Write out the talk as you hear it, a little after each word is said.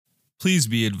Please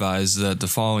be advised that the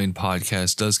following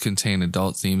podcast does contain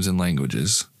adult themes and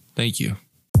languages. Thank you.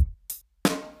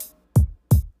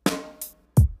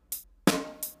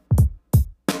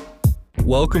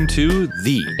 Welcome to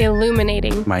the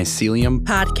Illuminating Mycelium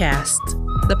Podcast.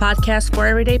 the podcast for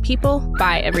everyday people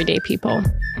by everyday people.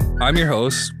 I'm your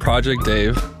host, Project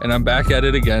Dave, and I'm back at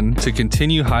it again to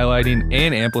continue highlighting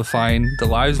and amplifying the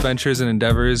lives, ventures, and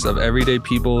endeavors of everyday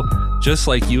people just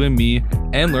like you and me,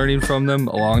 and learning from them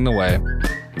along the way.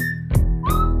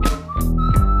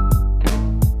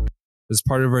 As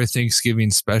part of our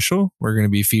Thanksgiving special, we're going to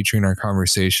be featuring our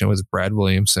conversation with Brad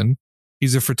Williamson.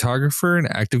 He's a photographer and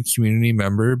active community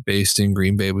member based in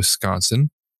Green Bay,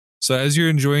 Wisconsin. So as you're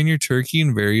enjoying your turkey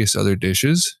and various other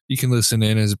dishes, you can listen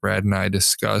in as Brad and I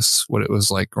discuss what it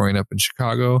was like growing up in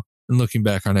Chicago and looking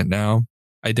back on it now,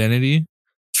 identity,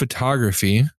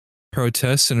 photography,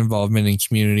 protests and involvement in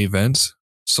community events,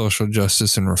 social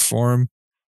justice and reform,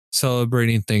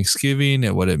 celebrating Thanksgiving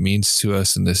and what it means to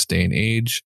us in this day and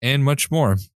age, and much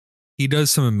more. He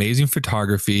does some amazing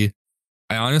photography.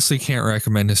 I honestly can't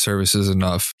recommend his services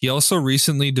enough. He also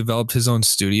recently developed his own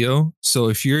studio, so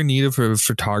if you're in need of a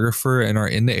photographer and are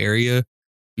in the area,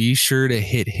 be sure to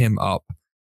hit him up.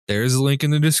 There's a link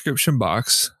in the description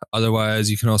box. Otherwise,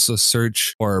 you can also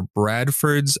search for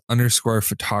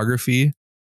Bradfords_photography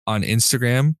on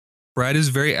Instagram. Brad is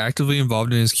very actively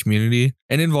involved in his community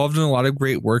and involved in a lot of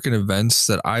great work and events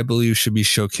that I believe should be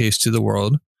showcased to the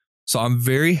world. So I'm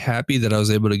very happy that I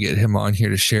was able to get him on here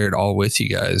to share it all with you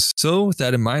guys. So with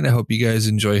that in mind, I hope you guys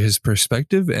enjoy his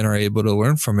perspective and are able to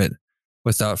learn from it.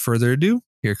 Without further ado,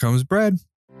 here comes Brad.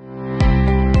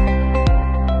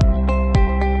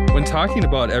 When talking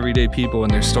about everyday people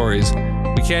and their stories,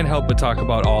 we can't help but talk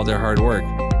about all their hard work.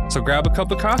 So grab a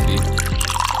cup of coffee.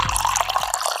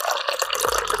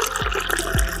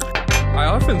 I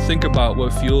often think about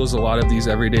what fuels a lot of these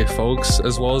everyday folks,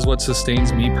 as well as what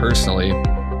sustains me personally.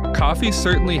 Coffee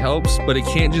certainly helps, but it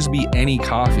can't just be any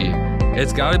coffee.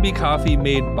 It's got to be coffee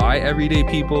made by everyday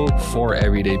people for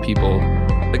everyday people.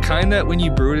 The kind that when you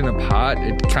brew it in a pot,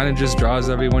 it kind of just draws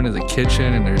everyone to the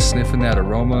kitchen and they're sniffing that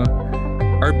aroma.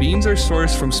 Our beans are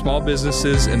sourced from small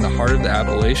businesses in the heart of the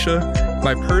Appalachia.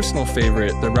 My personal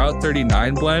favorite, the Route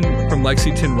 39 blend from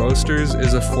Lexington Roasters,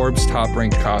 is a Forbes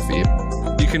top-ranked coffee.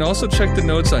 You can also check the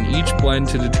notes on each blend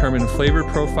to determine flavor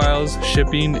profiles,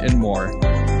 shipping, and more.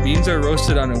 Beans are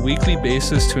roasted on a weekly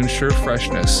basis to ensure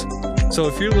freshness. So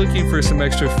if you're looking for some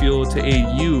extra fuel to aid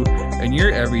you in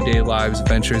your everyday lives,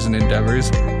 ventures, and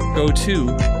endeavors, go to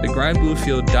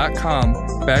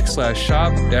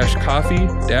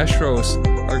thegrindbluefield.com/shop-coffee-roast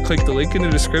or click the link in the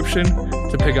description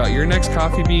to pick out your next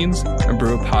coffee beans and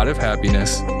brew a pot of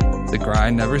happiness. The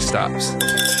grind never stops.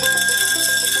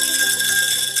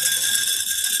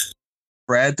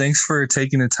 Brad, thanks for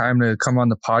taking the time to come on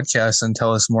the podcast and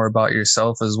tell us more about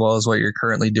yourself as well as what you're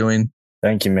currently doing.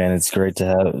 Thank you, man. It's great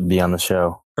to be on the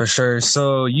show. For sure.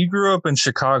 So you grew up in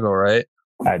Chicago, right?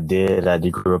 I did.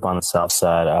 Grew up on the south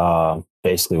side,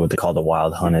 basically what they call the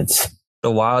Wild Hunnits.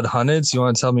 The Wild Hunnits? You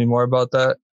want to tell me more about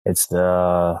that? It's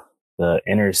the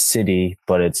inner city,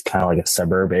 but it's kind of like a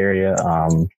suburb area.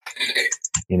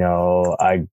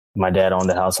 My dad owned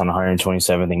a house on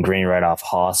 127th and Green right off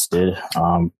Hosted,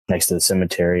 next to the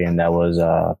cemetery. And that was,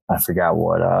 I forgot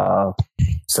what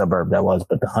suburb that was,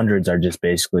 but the hundreds are just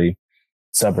basically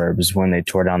suburbs. When they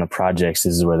tore down the projects,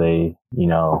 this is where they,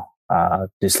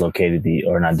 dislocated they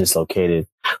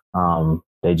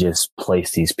just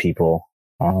placed these people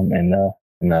in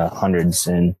the hundreds.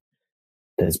 And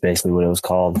that's basically what it was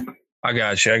called. I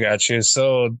got you.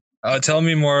 So tell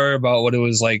me more about what it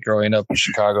was like growing up in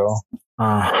Chicago.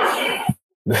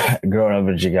 Growing up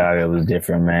in Chicago was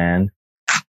different, man.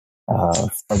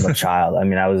 From a child. I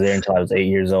mean, I was there until I was 8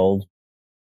 years old.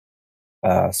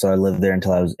 So I lived there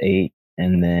until I was 8.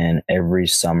 And then every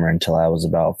summer until I was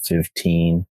about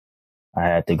 15, I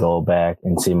had to go back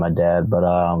and see my dad. But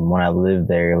when I lived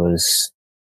there, I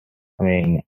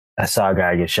saw a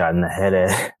guy get shot in the head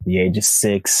at the age of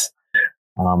 6.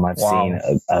 I've seen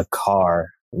a car,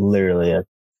 literally a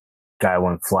guy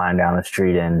went flying down the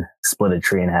street and split a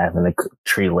tree in half, and the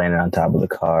tree landed on top of the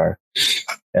car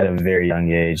at a very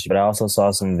young age. But I also saw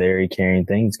some very caring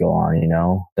things go on,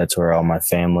 That's where all my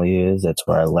family is. That's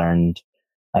where I learned,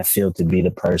 I feel, to be the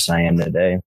person I am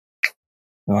today.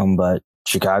 But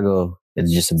Chicago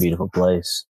is just a beautiful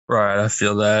place. Right, I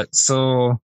feel that.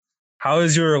 So how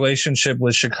is your relationship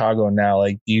with Chicago now?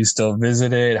 Like, do you still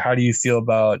visit it? How do you feel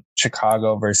about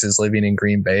Chicago versus living in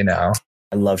Green Bay now?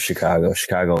 I love Chicago.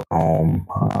 Chicago home.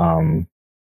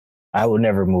 I would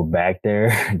never move back there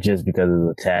just because of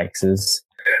the taxes.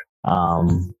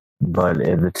 But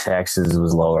if the taxes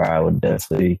was lower, I would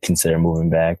definitely consider moving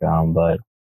back. But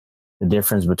the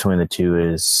difference between the two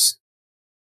is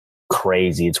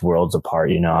crazy. It's worlds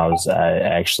apart. I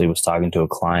actually was talking to a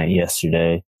client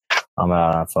yesterday. I'm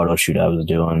out on a photo shoot I was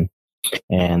doing,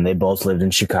 and they both lived in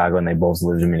Chicago and they both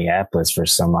lived in Minneapolis for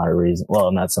some odd reason.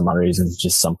 Well, not some odd reason,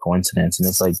 just some coincidence. And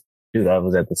it's like, dude, I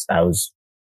was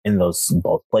in those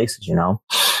both places,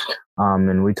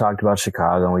 and we talked about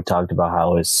Chicago, and we talked about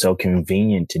how it's so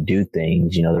convenient to do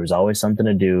things. There was always something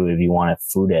to do. If you wanted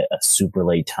food at a super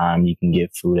late time, you can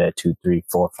get food at 2, 3,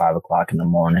 4, 5 o'clock in the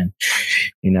morning.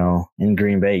 In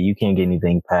Green Bay, you can't get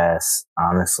anything past,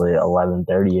 honestly,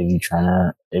 11:30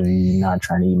 if you're not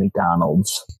trying to eat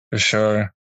McDonald's. For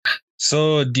sure.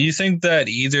 So do you think that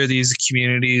either of these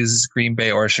communities, Green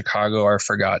Bay or Chicago, are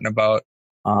forgotten about?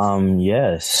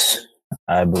 Yes,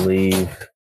 I believe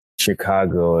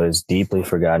Chicago is deeply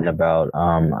forgotten about.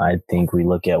 I think we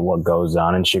look at what goes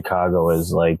on in Chicago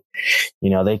as like,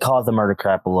 they call it the murder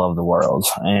capital of the world.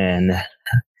 And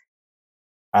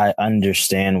I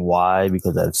understand why,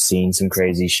 because I've seen some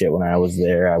crazy shit when I was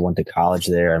there. I went to college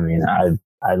there. I mean,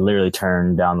 I literally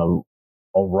turned down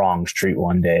a wrong street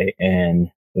one day, and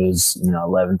it was,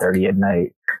 11:30 at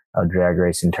night. I was drag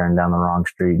racing, turned down the wrong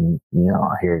street, and,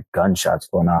 I hear gunshots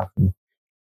going off. And,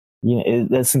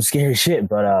 that's some scary shit,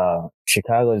 but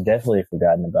Chicago is definitely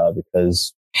forgotten about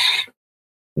because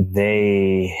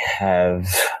they have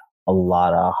a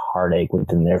lot of heartache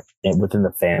within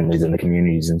the families and the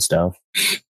communities and stuff.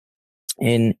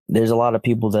 And there's a lot of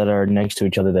people that are next to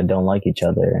each other that don't like each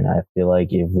other. And I feel like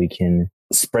if we can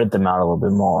spread them out a little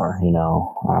bit more,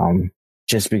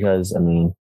 just because,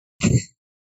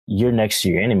 you're next to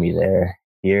your enemy there.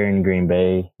 Here in Green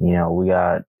Bay, we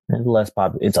got less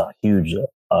it's a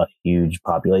huge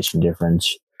population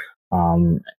difference.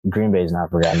 Green Bay is not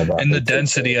forgotten about. And the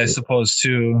density, I suppose,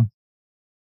 too.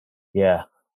 Yeah,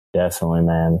 definitely,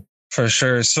 man. For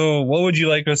sure. So what would you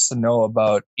like us to know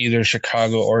about either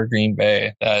Chicago or Green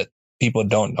Bay that people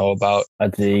don't know about? I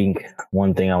think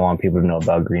one thing I want people to know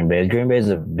about Green Bay is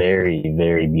a very,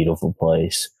 very beautiful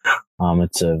place.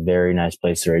 It's a very nice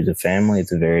place to raise a family.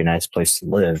 It's a very nice place to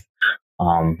live.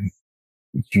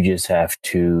 You just have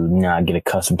to not get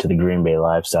accustomed to the Green Bay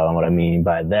lifestyle. And what I mean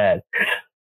by that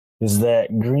is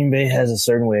that Green Bay has a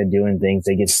certain way of doing things.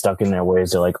 They get stuck in their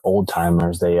ways. They're like old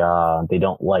timers. They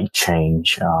don't like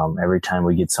change. Every time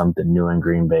we get something new in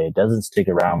Green Bay, it doesn't stick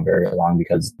around very long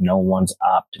because no one's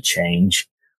opt to change.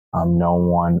 No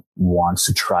one wants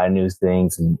to try new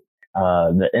things. And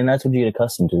that's what you get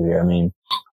accustomed to here.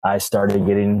 I started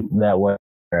getting that way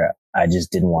where I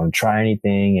just didn't want to try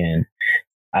anything. And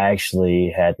I actually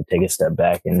had to take a step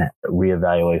back and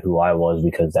reevaluate who I was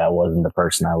because that wasn't the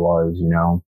person I was,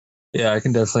 Yeah, I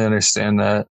can definitely understand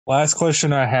that. Last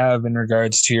question I have in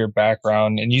regards to your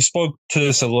background, and you spoke to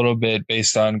this a little bit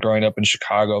based on growing up in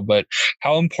Chicago, but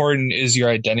how important is your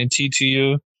identity to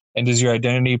you? And does your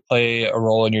identity play a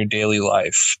role in your daily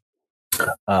life?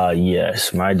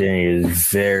 Yes, my identity is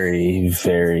very,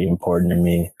 very important to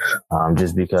me.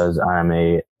 Just because I'm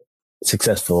a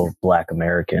successful Black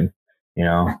American,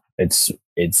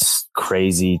 it's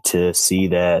crazy to see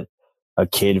that a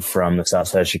kid from the South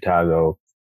Side of Chicago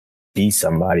be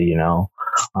somebody, and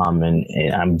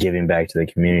I'm giving back to the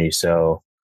community. So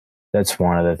that's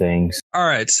one of the things. All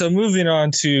right. So moving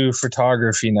on to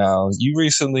photography now. You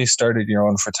recently started your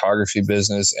own photography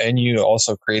business and you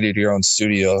also created your own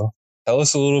studio. Tell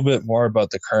us a little bit more about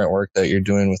the current work that you're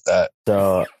doing with that.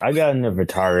 So I got into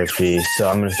photography. So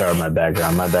I'm going to start with my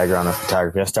background. My background in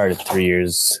photography, I started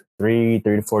 3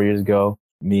 to 4 years ago.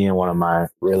 Me and one of my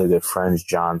really good friends,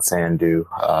 John Sandu,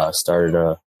 started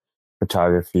a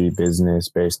photography business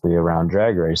basically around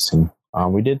drag racing.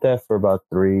 We did that for about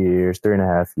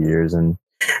 3.5 years. And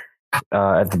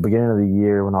at the beginning of the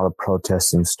year, when all the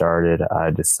protesting started, I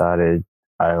decided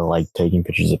I liked taking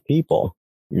pictures of people.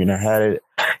 I had it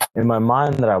in my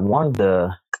mind that I wanted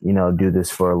to, do this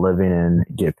for a living and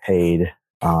get paid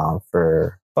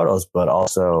for photos, but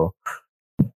also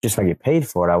just to get paid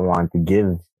for it, I wanted to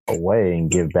give away and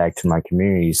give back to my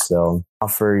community. So I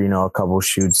offer, a couple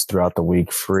shoots throughout the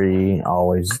week free,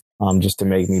 always, just to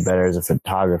make me better as a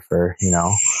photographer,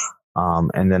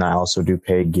 and then I also do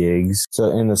paid gigs.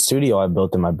 So in the studio I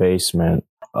built in my basement,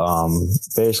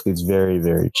 basically it's very,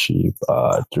 very cheap,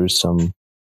 through some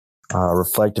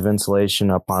reflective insulation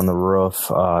up on the roof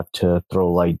to throw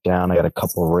light down. I got a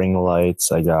couple ring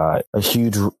lights. I got a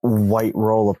huge white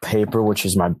roll of paper, which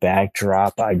is my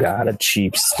backdrop. I got a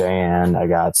cheap stand. I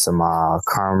got some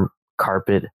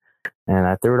carpet, and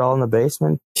I threw it all in the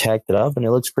basement, tacked it up, and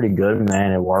it looks pretty good,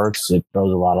 man. It works. It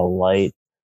throws a lot of light.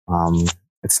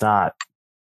 It's not,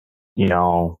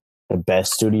 the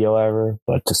best studio ever,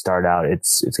 but to start out,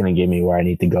 it's going to get me where I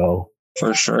need to go.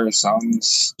 For sure.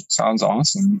 Sounds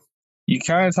awesome. You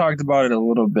kind of talked about it a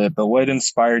little bit, but what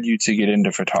inspired you to get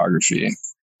into photography?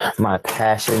 My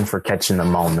passion for catching the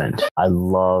moment. I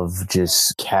love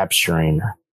just capturing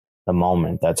the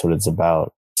moment. That's what it's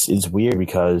about. It's weird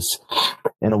because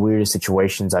in the weirdest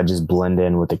situations, I just blend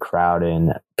in with the crowd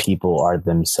and people are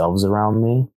themselves around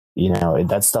me. You know,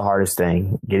 that's the hardest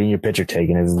thing. Getting your picture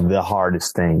taken is the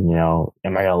hardest thing. You know,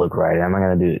 am I going to look right? Am I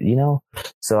going to do it? You know,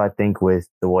 so I think with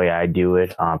the way I do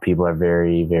it, people are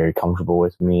very, very comfortable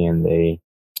with me, and they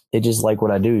just like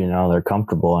what I do. You know, they're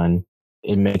comfortable, and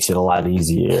it makes it a lot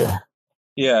easier.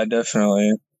 Yeah,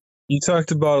 definitely. You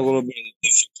talked about a little bit of the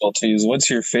difficulties. What's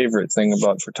your favorite thing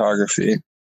about photography?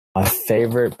 My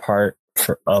favorite part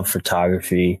of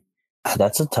photography,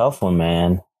 that's a tough one,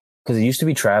 man, because it used to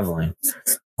be traveling.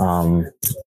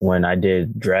 When I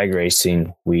did drag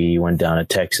racing, we went down to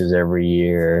Texas every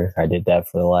year. I did that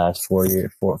for the last 4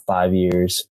 or 5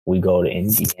 years. We go to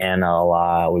Indiana a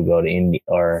lot. We go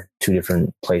to two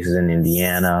different places in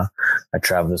Indiana. I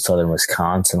travel to southern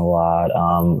Wisconsin a lot.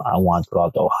 I want to go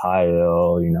out to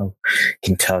Ohio, you know,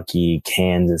 Kentucky,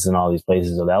 Kansas, and all these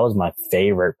places. So that was my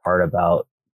favorite part about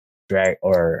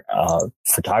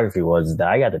photography, was that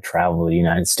I got to travel the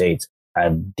United States. I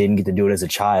didn't get to do it as a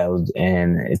child,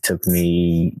 and it took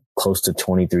me close to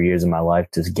 23 years of my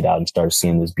life to get out and start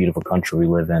seeing this beautiful country we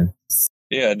live in.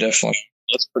 Yeah, definitely.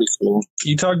 That's pretty cool.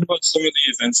 You talked about some of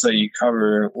the events that you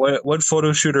cover. What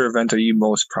photo shoot or event are you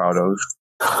most proud of?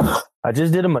 I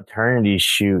just did a maternity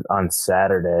shoot on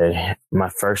Saturday. My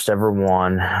first ever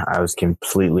one. I was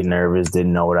completely nervous,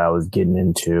 didn't know what I was getting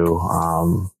into.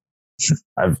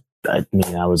 I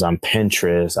was on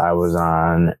Pinterest. I was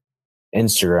on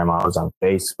Instagram. I was on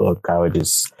Facebook. I was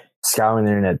just scouring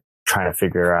the internet trying to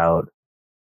figure out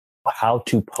how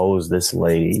to pose this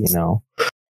lady, you know.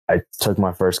 I took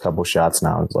my first couple shots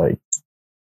and I was like,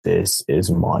 this is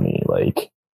money.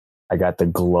 Like, I got the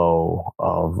glow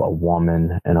of a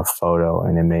woman in a photo,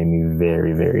 and it made me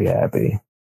very, very happy.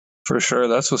 For sure.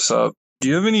 That's what's up. Do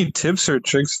you have any tips or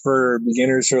tricks for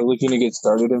beginners who are looking to get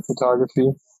started in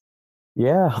photography?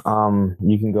 Yeah.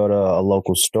 You can go to a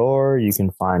local store. You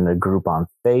can find a group on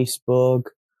Facebook.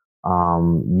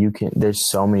 There's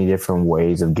so many different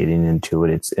ways of getting into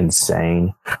it. It's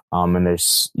insane. And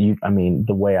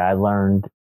the way I learned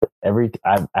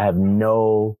I have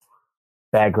no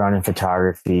background in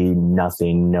photography,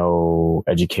 nothing, no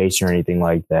education or anything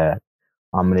like that.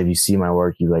 And if you see my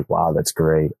work, you're like, wow, that's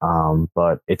great.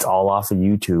 But it's all off of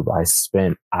YouTube. I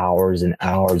spent hours and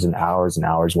hours and hours and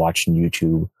hours watching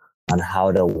YouTube on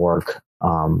how to work.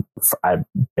 I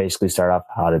basically start off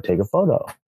how to take a photo,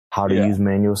 how to use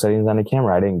manual settings on the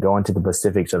camera. I didn't go into the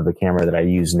specifics of the camera that I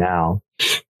use now.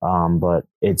 But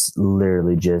it's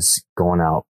literally just going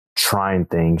out, trying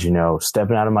things, you know,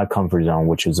 stepping out of my comfort zone,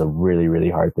 which is a really, really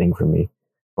hard thing for me.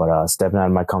 But stepping out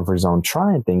of my comfort zone,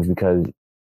 trying things, because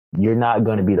you're not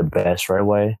going to be the best right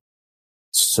away.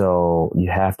 So you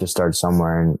have to start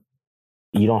somewhere, and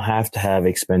you don't have to have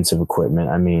expensive equipment.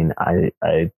 I mean,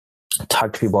 I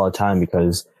talk to people all the time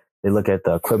because they look at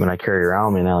the equipment I carry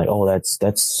around me and they're like, oh, that's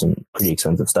some pretty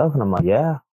expensive stuff. And I'm like,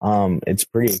 yeah, it's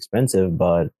pretty expensive,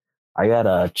 but I got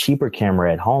a cheaper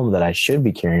camera at home that I should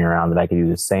be carrying around that I could do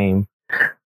the same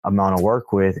amount of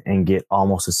work with and get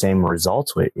almost the same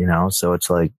results with, you know? So it's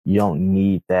like, you don't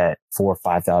need that $4,000 or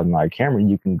 $5,000 camera.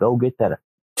 You can go get that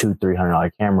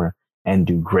 $200-$300 camera and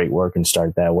do great work and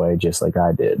start that way, just like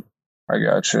I did. I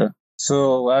gotcha.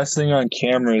 So last thing on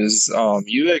cameras,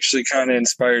 you actually kind of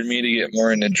inspired me to get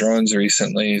more into drones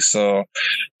recently. So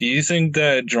do you think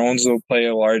that drones will play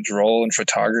a large role in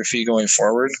photography going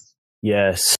forward?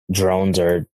 Yes, drones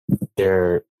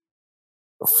they're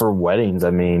for weddings. I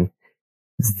mean,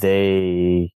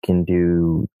 they can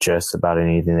do just about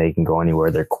anything. They can go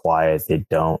anywhere. They're quiet.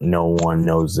 No one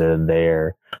knows they're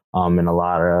there. And a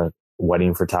lot of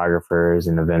wedding photographers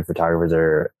and event photographers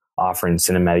are offering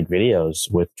cinematic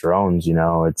videos with drones. You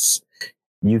know,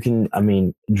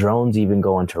 drones even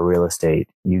go into real estate.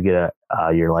 You get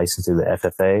your license through the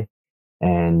FFA,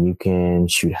 and you can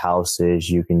shoot houses,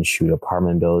 you can shoot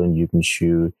apartment buildings, you can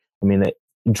shoot,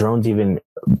 drones even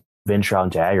venture out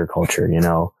into agriculture. You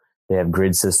know, they have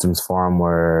grid systems for them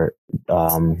where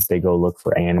they go look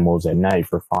for animals at night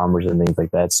for farmers and things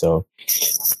like that. So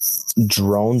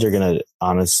drones are going to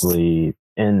honestly,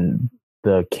 and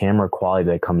the camera quality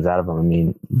that comes out of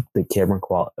them, the camera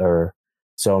quality,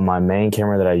 so my main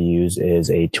camera that I use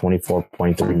is a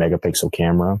 24.3 megapixel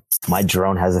camera. My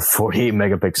drone has a 48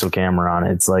 megapixel camera on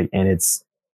it. It's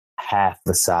half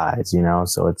the size, you know?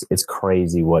 So it's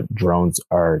crazy what drones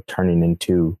are turning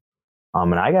into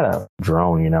And I got a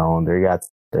drone, and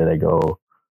they go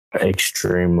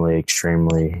extremely.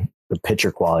 The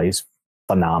picture quality is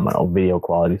phenomenal. Video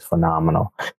quality is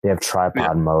phenomenal. They have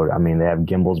tripod mode. I mean, they have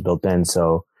gimbals built in,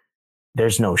 so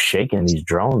there's no shaking these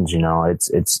drones.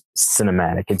 It's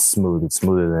cinematic. It's smooth. It's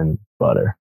smoother than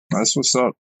butter. That's what's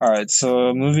up. All right,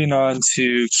 so moving on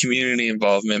to community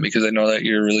involvement, because I know that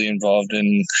you're really involved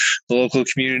in the local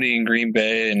community in Green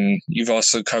Bay, and you've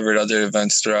also covered other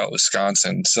events throughout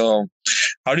Wisconsin. So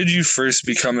how did you first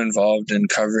become involved in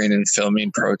covering and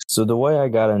filming protests? So the way I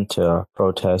got into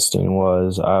protesting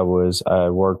was I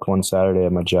worked one Saturday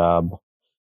at my job,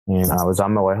 and I was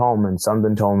on my way home, and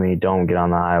something told me, don't get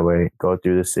on the highway, go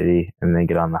through the city, and then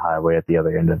get on the highway at the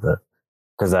other end of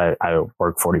because I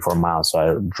work 44 miles, so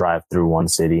I drive through one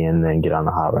city and then get on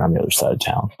the highway on the other side of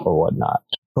town or whatnot.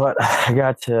 But I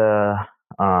got to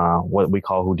what we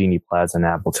call Houdini Plaza in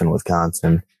Appleton,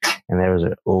 Wisconsin, and there was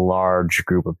a large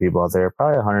group of people out there,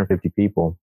 probably 150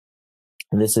 people.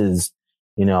 And this is,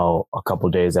 a couple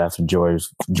of days after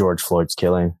George Floyd's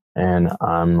killing, and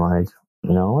I'm like,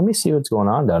 let me see what's going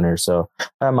on down here. So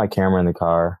I have my camera in the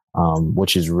car,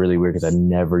 which is really weird because I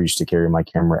never used to carry my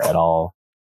camera at all.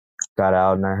 Got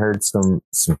out and I heard some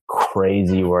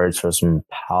crazy words from some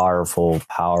powerful,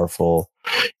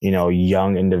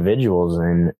 young individuals.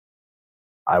 And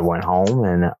I went home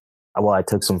and I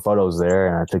took some photos there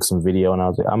and I took some video, and I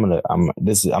was like, I'm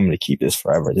gonna keep this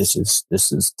forever. This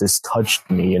touched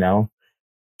me, I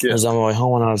was on my way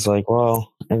home and I was like,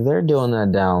 well, if they're doing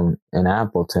that down in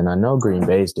Appleton, I know Green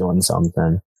Bay's doing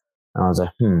something. And I was like,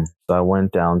 So I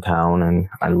went downtown and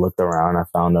I looked around. I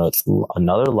found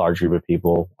another large group of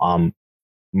people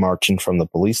marching from the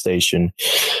police station,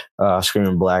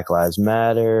 screaming Black Lives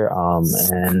Matter.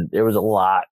 And there was a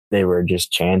lot. They were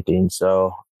just chanting.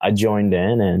 So I joined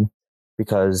in, and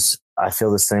because I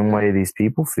feel the same way these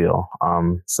people feel.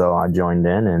 So I joined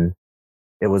in, and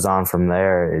it was on from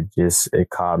there. It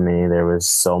caught me. There was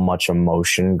so much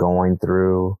emotion going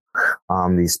through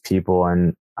these people,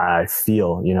 and I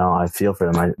feel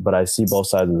for them. But I see both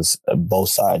sides.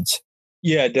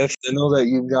 Yeah, definitely. I know that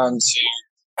you've gone to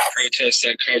protests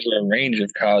that cover a range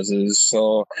of causes.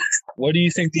 So what do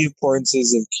you think the importance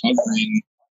is of covering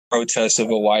protests of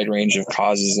a wide range of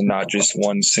causes and not just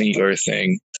one singular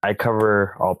thing? I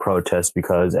cover all protests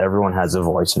because everyone has a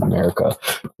voice in America.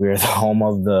 We are the home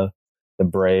of the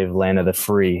brave, land of the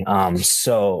free.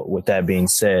 So with that being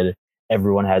said,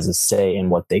 everyone has a say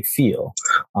in what they feel.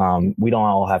 We don't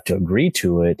all have to agree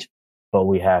to it, but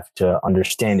we have to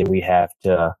understand it. We have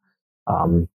to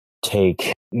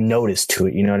take notice to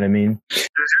it. You know what I mean? Does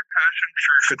your passion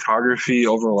for photography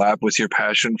overlap with your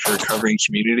passion for covering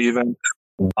community events?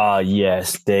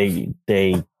 Yes, they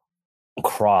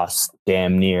cross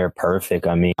damn near perfect.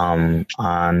 I mean, on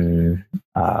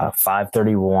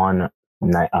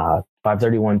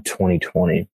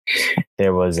 5/31/2020,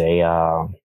 there was the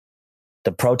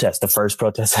first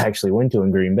protest I actually went to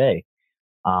in Green Bay.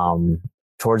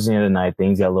 Towards the end of the night,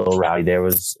 things got a little rowdy. There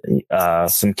was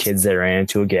some kids that ran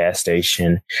into a gas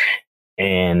station,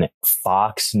 and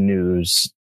Fox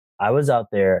News. I was out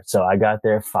there, so I got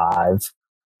there at 5.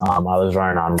 I was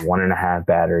running on 1.5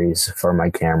 batteries for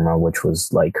my camera, which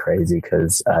was like crazy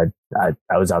because I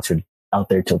was out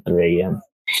there till 3 a.m.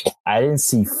 I didn't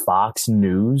see Fox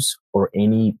News or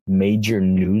any major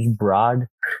news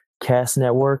broadcast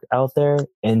network out there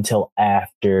until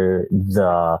after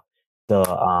the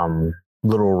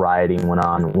little rioting went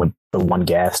on with the one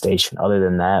gas station. Other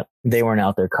than that, they weren't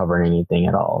out there covering anything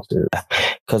at all, dude.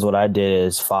 Because what I did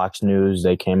is Fox News,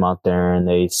 they came out there and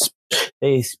they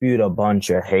spewed a bunch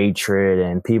of hatred,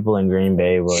 and people in Green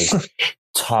Bay was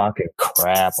talking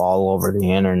crap all over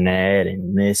the internet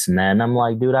and this and that. And I'm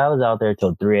like, dude, I was out there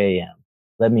till 3 a.m.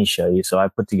 Let me show you. So I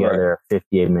put together a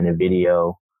 58-minute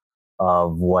video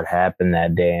of what happened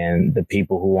that day, and the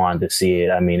people who wanted to see it,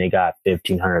 I mean, it got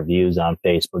 1,500 views on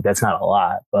Facebook. That's not a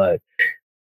lot, but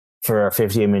for a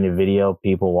 58-minute video,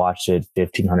 people watched it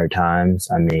 1,500 times.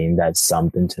 I mean, that's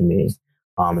something to me.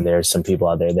 And there's some people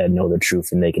out there that know the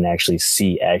truth, and they can actually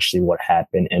see what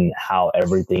happened and how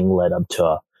everything led up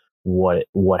to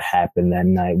what happened that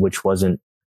night, which wasn't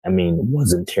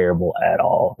terrible at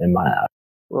all in my eyes.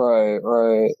 Right.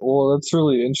 Well, that's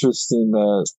really interesting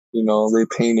that, they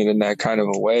painted in that kind of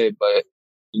a way, but,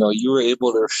 you were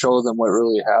able to show them what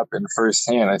really happened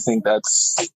firsthand. I think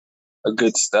that's a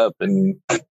good step in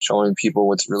showing people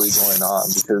what's really going on,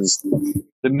 because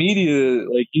the media,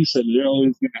 like you said, they're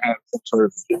always going to have some sort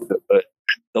of agenda, but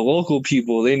the local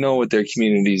people, they know what their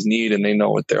communities need and they know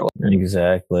what they're like.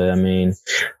 Exactly. I mean,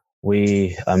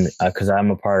 because I'm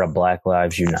a part of Black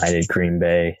Lives United Green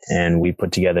Bay, and we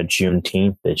put together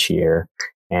Juneteenth this year,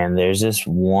 And there's this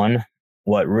one,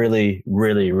 what really,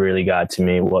 really, really got to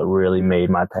me, what really made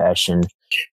my passion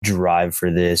drive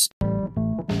for this.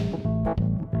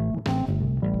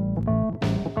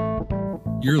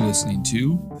 You're listening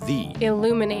to The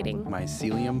Illuminating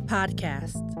Mycelium.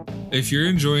 Podcast. If you're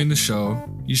enjoying the show,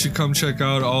 you should come check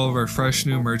out all of our fresh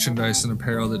new merchandise and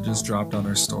apparel that just dropped on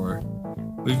our store.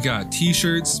 We've got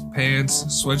t-shirts,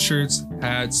 pants, sweatshirts,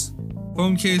 hats,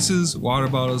 phone cases, water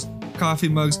bottles, coffee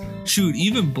mugs, shoot,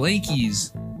 even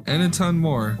blankies, and a ton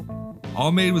more.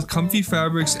 All made with comfy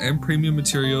fabrics and premium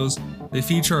materials. They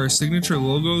feature our signature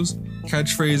logos,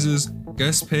 catchphrases,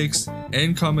 guest pics,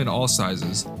 and come in all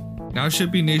sizes. Now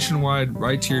shipping nationwide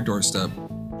right to your doorstep.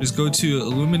 Just go to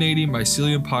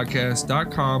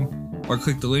illuminatingmyceliumpodcast.com or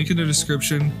click the link in the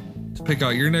description to pick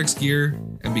out your next gear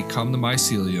and become the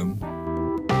mycelium.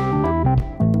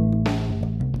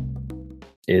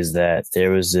 Is that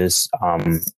there was this,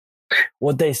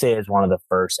 what they say is one of the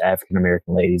first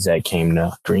African-American ladies that came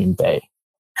to Green Bay,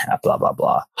 blah, blah,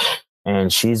 blah.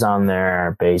 And she's on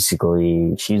there,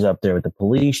 basically, she's up there with the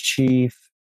police chief,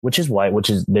 which is white,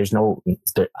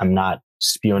 I'm not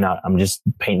spewing out. I'm just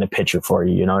painting a picture for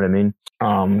you. You know what I mean?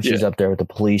 She's up there with the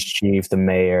police chief, the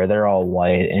mayor, they're all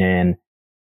white, and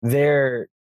they're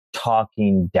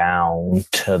talking down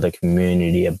to the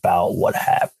community about what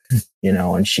happened,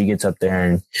 and she gets up there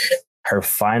and her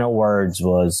final words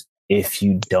was, if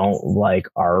you don't like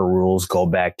our rules, go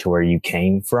back to where you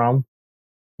came from,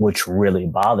 which really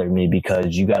bothered me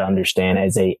because you got to understand,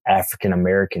 as a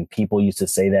African-American, people used to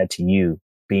say that to you.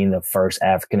 Being the first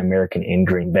African-American in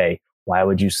Green Bay, why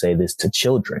would you say this to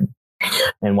children?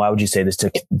 And why would you say this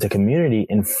to the community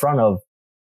in front of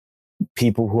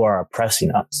people who are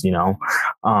oppressing us,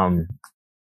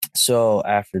 So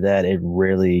after that, it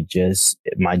really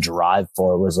my drive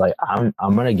for it was like, I'm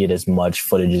going to get as much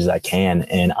footage as I can,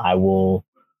 and I will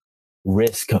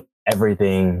risk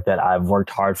everything that I've worked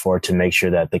hard for to make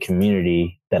sure that the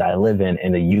community that I live in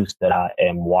and the youth that I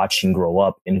am watching grow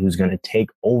up and who's going to take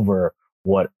over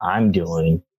what I'm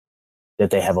doing, that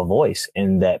they have a voice,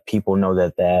 and that people know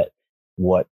that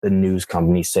what the news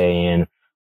company's saying,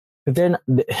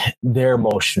 they're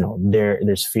emotional.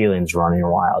 There's feelings running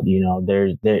wild.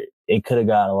 It could have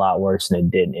got a lot worse than it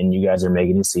did. And you guys are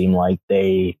making it seem like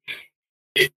they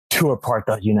tore apart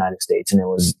the United States, and it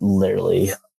was literally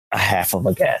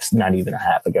not even a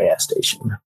half a gas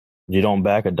station. You don't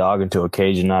back a dog into a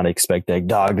cage and not expect that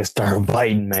dog to start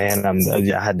biting, man.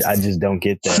 I just don't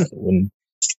get that.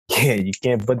 You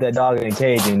can't put that dog in a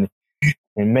cage and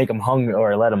make him hungry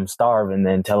or let him starve and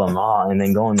then tell him, and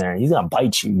then go in there. He's going to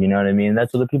bite you. You know what I mean?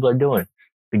 That's what the people are doing.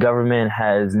 The government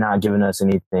has not given us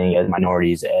anything as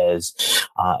minorities, as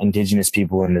indigenous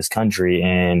people in this country.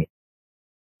 And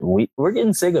we're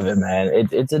getting sick of it, man.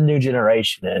 It's a new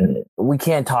generation, and we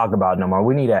can't talk about it no more.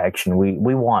 We need action.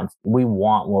 We want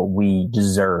what we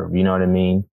deserve. You know what I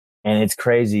mean? And it's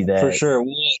crazy that for sure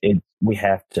we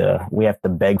have to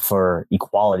beg for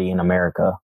equality in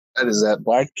America. That is that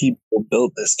Black people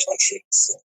built this country.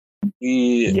 So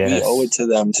we owe it to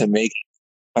them to make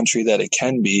a country that it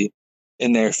can be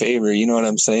in their favor. You know what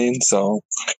I'm saying? So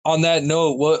on that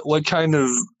note, what kind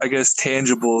of, I guess,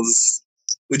 tangibles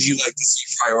would you like to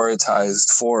see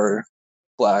prioritized for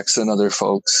Blacks and other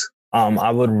folks? I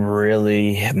would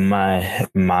really,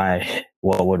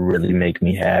 what would really make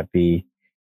me happy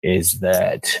is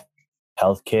that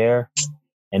healthcare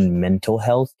and mental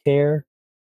health care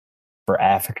for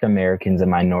African Americans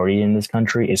and minority in this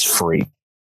country is free.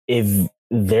 If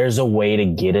there's a way to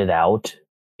get it out,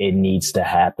 it needs to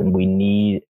happen. We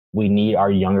need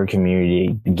our younger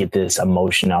community to get this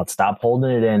emotion out. Stop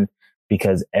holding it in.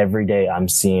 Because every day I'm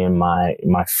seeing my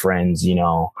friends,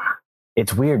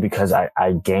 it's weird because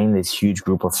I gained this huge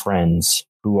group of friends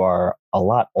who are a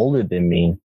lot older than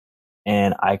me.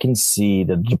 And I can see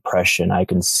the depression. I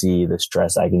can see the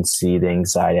stress. I can see the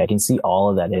anxiety. I can see all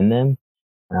of that in them.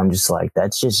 And I'm just like,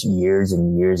 that's just years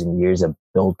and years and years of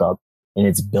built up, and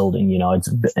it's building,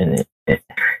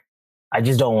 I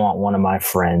just don't want one of my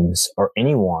friends or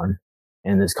anyone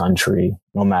in this country,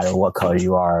 no matter what color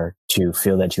you are, to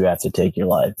feel that you have to take your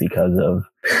life because of,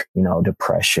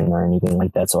 depression or anything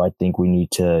like that. So I think we need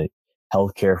to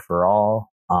healthcare for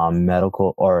all,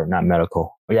 medical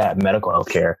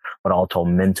healthcare, but also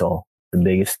mental. The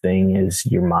biggest thing is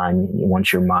your mind.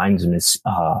 Once your mind's is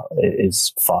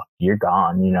fucked, you're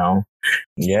gone,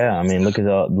 Yeah, I mean, look at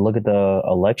the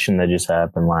election that just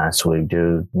happened last week,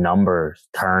 dude. Numbers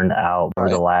turned out for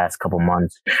the last couple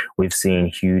months. We've seen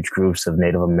huge groups of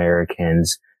Native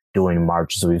Americans doing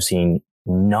marches. We've seen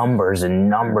numbers and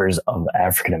numbers of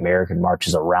African American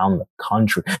marches around the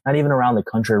country, not even around the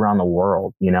country, around the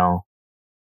world,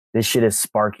 this shit is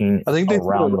sparking I think they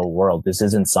around the world. This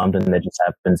isn't something that just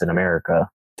happens in America.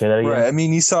 Say that again? Right. I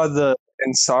mean, you saw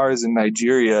in SARS in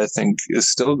Nigeria, I think is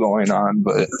still going on,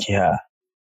 but Yeah.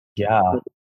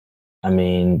 I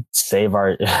mean, save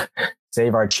our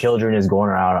children is going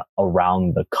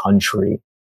around the country.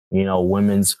 You know,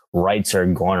 women's rights are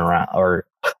going around or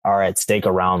are at stake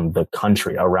around the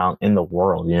country, around in the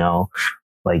world, you know.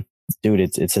 Like, dude,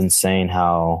 it's insane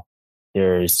how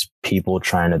there's people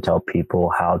trying to tell people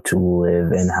how to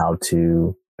live and how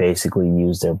to basically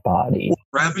use their body.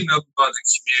 wrapping up about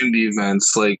the community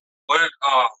events, like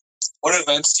what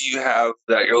events do you have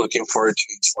that you're looking forward to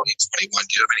in 2021?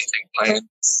 Do you have anything planned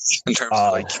in terms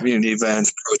of like community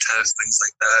events, protests, things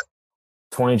like that?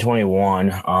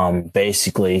 2021,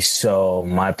 basically. So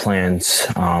my plans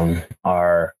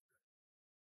are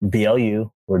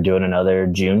BLU. We're doing another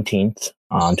Juneteenth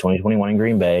on 2021 in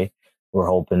Green Bay. We're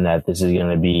hoping that this is going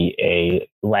to be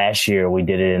last year we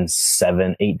did it in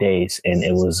 7-8 days and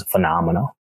it was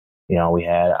phenomenal. You know, we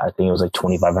had, I think it was like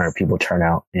 2,500 people turn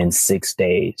out in 6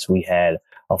 days. We had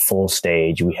a full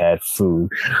stage. We had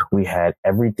food. We had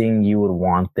everything you would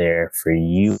want there for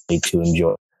you to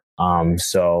enjoy.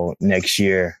 So next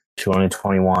year,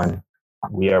 2021,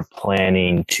 we are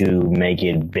planning to make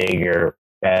it bigger,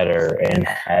 better, and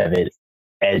have it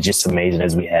as just amazing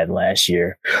as we had last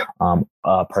year.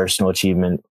 A personal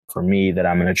achievement for me that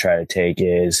I'm going to try to take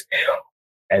is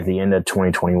at the end of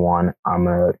 2021, I'm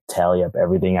going to tally up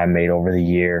everything I made over the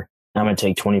year. I'm going to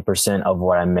take 20% of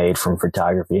what I made from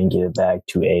photography and give it back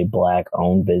to a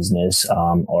Black-owned business,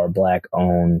 or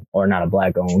Black-owned, or not a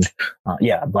Black-owned,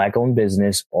 a Black-owned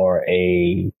business or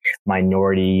a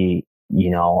minority,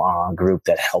 group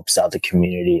that helps out the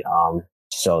community,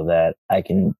 so that I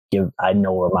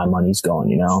know where my money's going,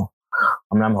 you know.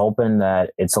 I'm hoping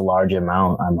that it's a large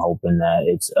amount. I'm hoping that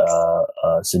it's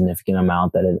a significant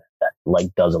amount that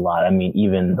it does a lot. I mean,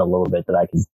 even the little bit that I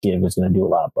can give is going to do a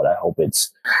lot, but I hope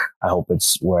it's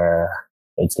where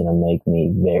it's going to make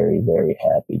me very, very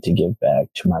happy to give back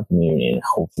to my community and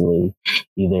hopefully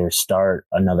either start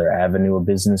another avenue of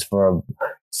business for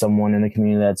someone in the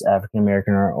community that's African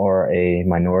American or a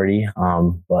minority.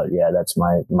 But yeah, that's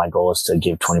my goal is to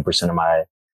give 20% of my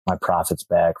profits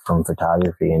back from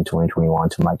photography in 2021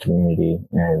 to my community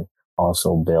and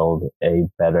also build a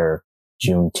better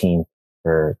Juneteenth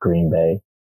for Green Bay.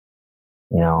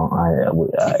 You know,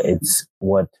 it's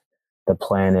what the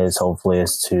plan is, hopefully,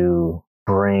 is to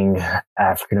bring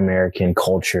African American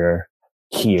culture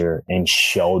here and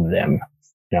show them,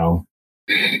 you know,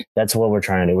 that's what we're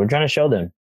trying to do. We're trying to show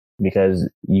them because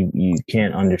you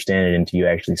can't understand it until you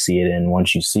actually see it. And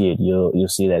once you see it, you'll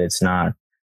see that it's not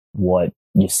what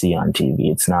you see on TV.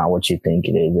 It's not what you think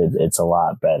it is. It's a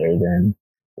lot better than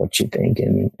what you think.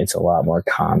 And it's a lot more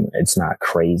calm. It's not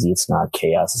crazy. It's not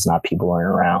chaos. It's not people running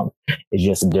around. It's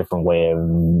just a different way of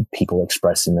people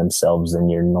expressing themselves than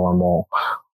your normal,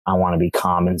 I want to be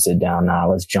calm and sit down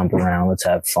now. Let's jump around. Let's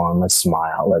have fun. Let's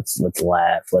smile. Let's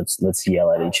laugh. Let's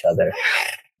yell at each other.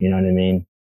 You know what I mean?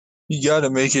 You got to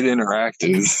make it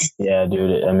interactive. Yeah,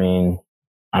 dude. I mean,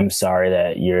 I'm sorry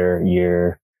that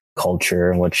your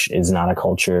culture, which is not a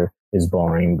culture, is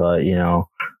boring, but you know,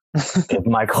 if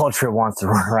my culture wants to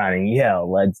run around and yell,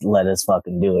 let us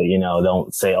fucking do it. You know,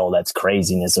 don't say, oh, that's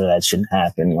craziness or that shouldn't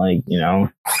happen. Like, you know,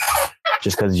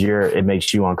 just because it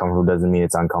makes you uncomfortable doesn't mean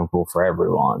it's uncomfortable for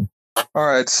everyone. All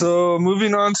right, so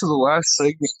moving on to the last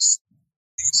segment.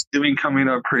 Thanksgiving coming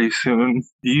up pretty soon.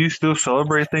 Do you still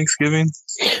celebrate Thanksgiving?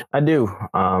 I do.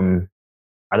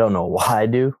 I don't know why I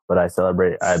do, but I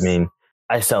celebrate. I mean,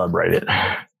 I celebrate it.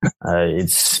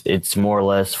 It's more or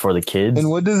less for the kids. And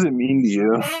what does it mean to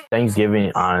you?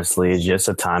 Thanksgiving, honestly, is just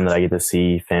a time that I get to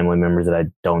see family members that I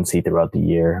don't see throughout the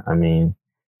year. I mean,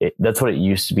 that's what it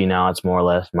used to be. Now it's more or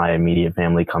less my immediate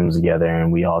family comes together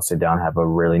and we all sit down, have a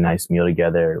really nice meal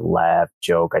together, laugh,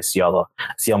 joke. I see all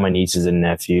my nieces and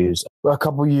nephews. For a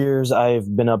couple years,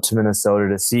 I've been up to Minnesota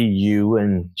to see you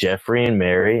and Jeffrey and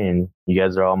Mary, and you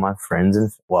guys are all my friends.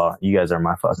 And well, you guys are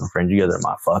my fucking friends. You guys are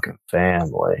my fucking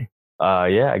family.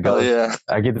 I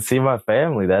get to see my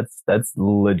family. That's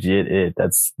legit it.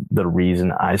 That's the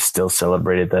reason I still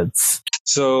celebrate it.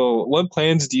 So what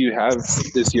plans do you have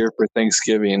this year for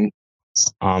Thanksgiving?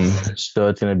 So it's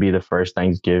going to be the first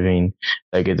Thanksgiving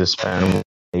I get to spend with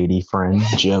my lady friend,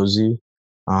 Josie.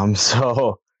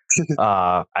 So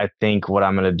I think what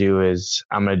I'm going to do is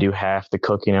I'm going to do half the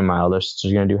cooking and my other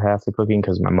sister's going to do half the cooking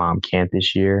because my mom can't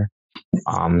this year.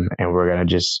 And we're going to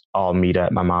just all meet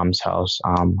at my mom's house.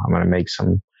 I'm going to make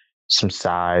some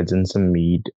sides and some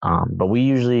meat. But we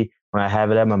usually when I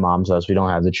have it at my mom's house, we don't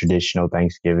have the traditional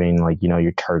Thanksgiving, like,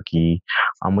 your turkey.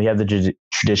 We have the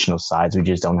traditional sides. We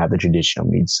just don't have the traditional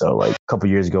meats. So like a couple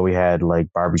years ago, we had like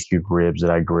barbecue ribs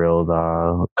that I grilled.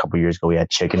 A couple years ago, we had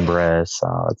chicken breasts,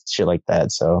 shit like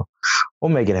that. So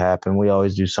we'll make it happen. We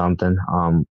always do something.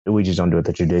 We just don't do it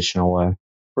the traditional way.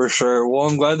 For sure. Well,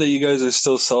 I'm glad that you guys are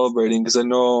still celebrating, because I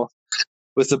know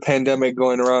with the pandemic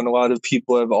going around, a lot of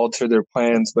people have altered their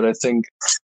plans. But I think,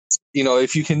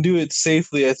 if you can do it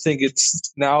safely, I think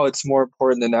it's more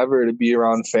important than ever to be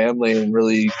around family and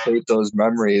really create those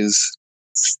memories.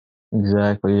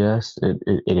 Exactly. Yes,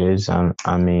 it is.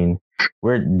 I mean,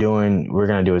 we're going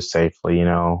to do it safely.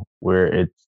 The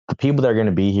people that are going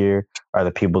to be here are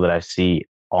the people that I see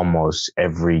almost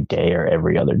every day or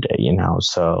every other day,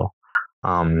 so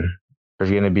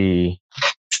there's going to be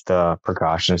the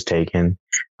precautions taken,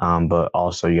 but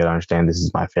also you got to understand this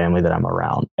is my family that I'm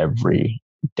around every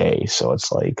day, so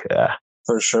it's like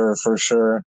for sure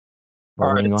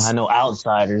All right. Ain't gonna have no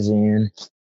outsiders in.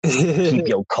 keep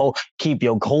your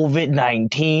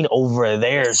COVID-19 over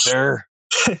there, sir.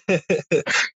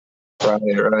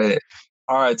 Right.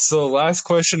 All right, so last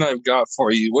question I've got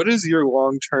for you. What is your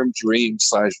long-term dream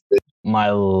 /vision? My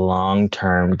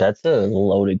long-term, that's a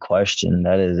loaded question.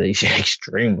 That is a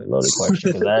extremely loaded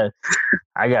question, because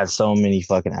I got so many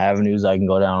fucking avenues I can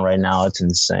go down right now. It's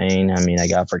insane. I mean, I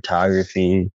got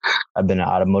photography. I've been an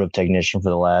automotive technician for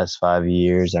the last 5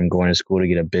 years. I'm going to school to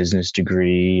get a business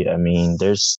degree. I mean,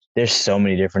 there's so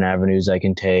many different avenues I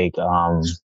can take.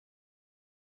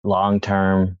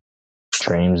 Long-term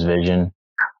dreams, vision.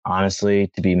 Honestly,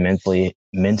 to be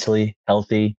mentally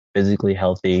healthy, physically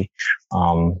healthy,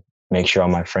 make sure all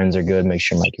my friends are good, make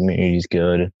sure my community is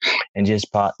good, and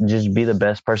just be the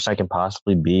best person I can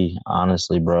possibly be.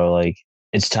 Honestly, bro, like,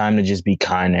 it's time to just be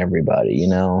kind to everybody.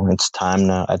 It's time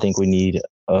to. I think we need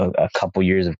a couple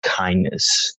years of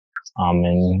kindness,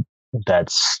 and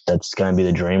that's gonna be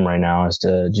the dream right now, is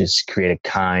to just create a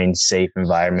kind, safe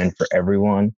environment for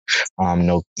everyone.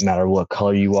 No matter what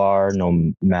color you are,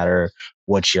 no matter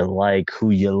what you like,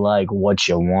 who you like, what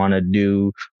you want to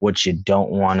do, what you don't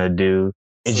want to do.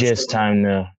 It's just time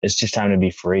to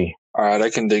be free. All right, I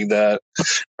can dig that.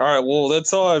 All right, well,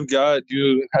 that's all I've got. Do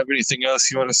you have anything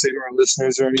else you want to say to our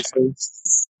listeners or anything?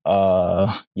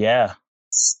 Yeah.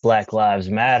 Black Lives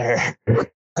Matter.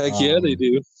 Heck yeah, they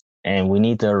do. And we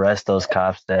need to arrest those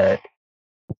cops that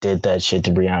did that shit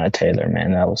to Breonna Taylor,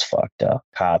 man. That was fucked up.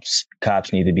 Cops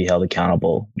need to be held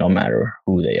accountable, no matter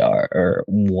who they are or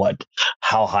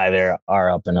how high they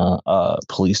are up in a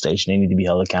police station. They need to be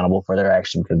held accountable for their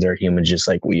actions, because they're humans just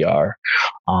like we are.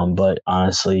 But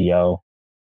honestly,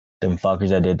 them fuckers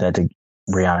that did that to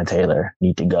Breonna Taylor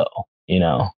need to go.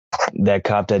 That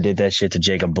cop that did that shit to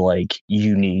Jacob Blake,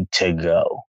 you need to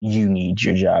go. You need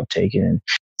your job taken.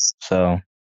 So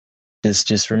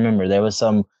just remember, there was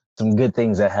some good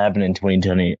things that happened in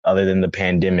 2020 other than the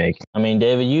pandemic. I mean,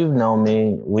 David, you've known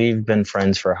me. We've been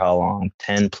friends for how long?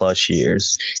 10 plus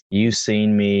years. You've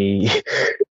seen me.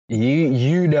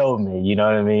 you know me, you know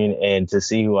what I mean? And to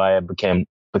see who I have become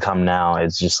now,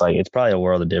 it's just like, it's probably a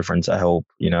world of difference. I hope,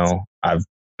 I've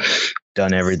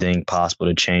done everything possible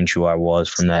to change who I was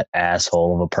from that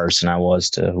asshole of a person I was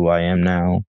to who I am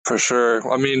now. For sure.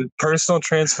 I mean, personal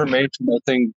transformation, I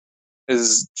think,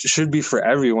 should be for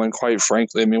everyone, quite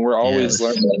frankly. I mean, we're always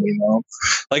learning,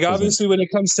 Like, obviously, when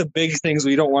it comes to big things,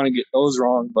 we don't want to get those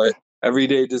wrong, but every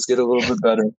day just get a little bit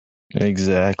better.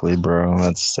 Exactly, bro.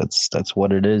 That's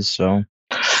what it is. So,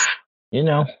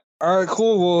 All right,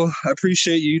 cool. Well, I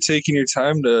appreciate you taking your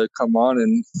time to come on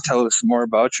and tell us more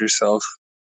about yourself.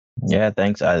 Yeah,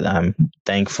 thanks. I'm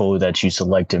thankful that you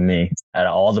selected me. Out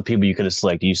of all the people you could have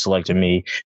selected, you selected me.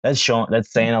 That's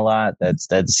saying a lot. That's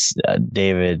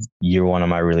David, you're one of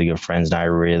my really good friends, and I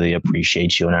really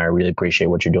appreciate you, and I really appreciate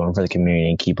what you're doing for the community,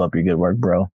 and keep up your good work,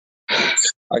 bro.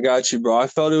 I got you, bro. I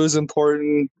felt it was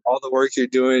important. All the work you're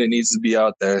doing, it needs to be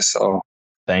out there. So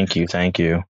thank you.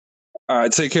 All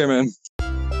right, take care, man.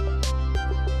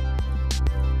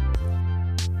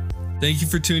 Thank you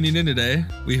for tuning in today.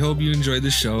 We hope you enjoyed the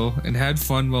show and had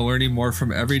fun while learning more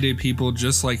from everyday people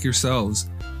just like yourselves.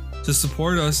 To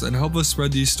support us and help us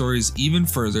spread these stories even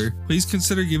further, please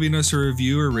consider giving us a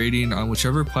review or rating on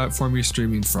whichever platform you're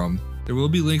streaming from. There will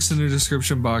be links in the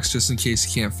description box just in case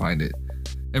you can't find it.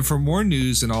 And for more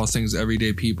news and all things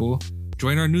everyday people,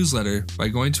 join our newsletter by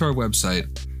going to our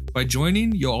website. By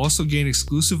joining, you'll also gain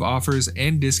exclusive offers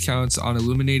and discounts on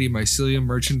Illuminating Mycelium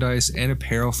merchandise and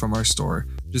apparel from our store.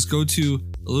 Just go to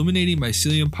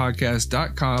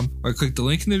illuminatingmyceliumpodcast.com or click the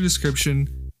link in the description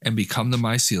and become the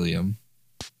Mycelium.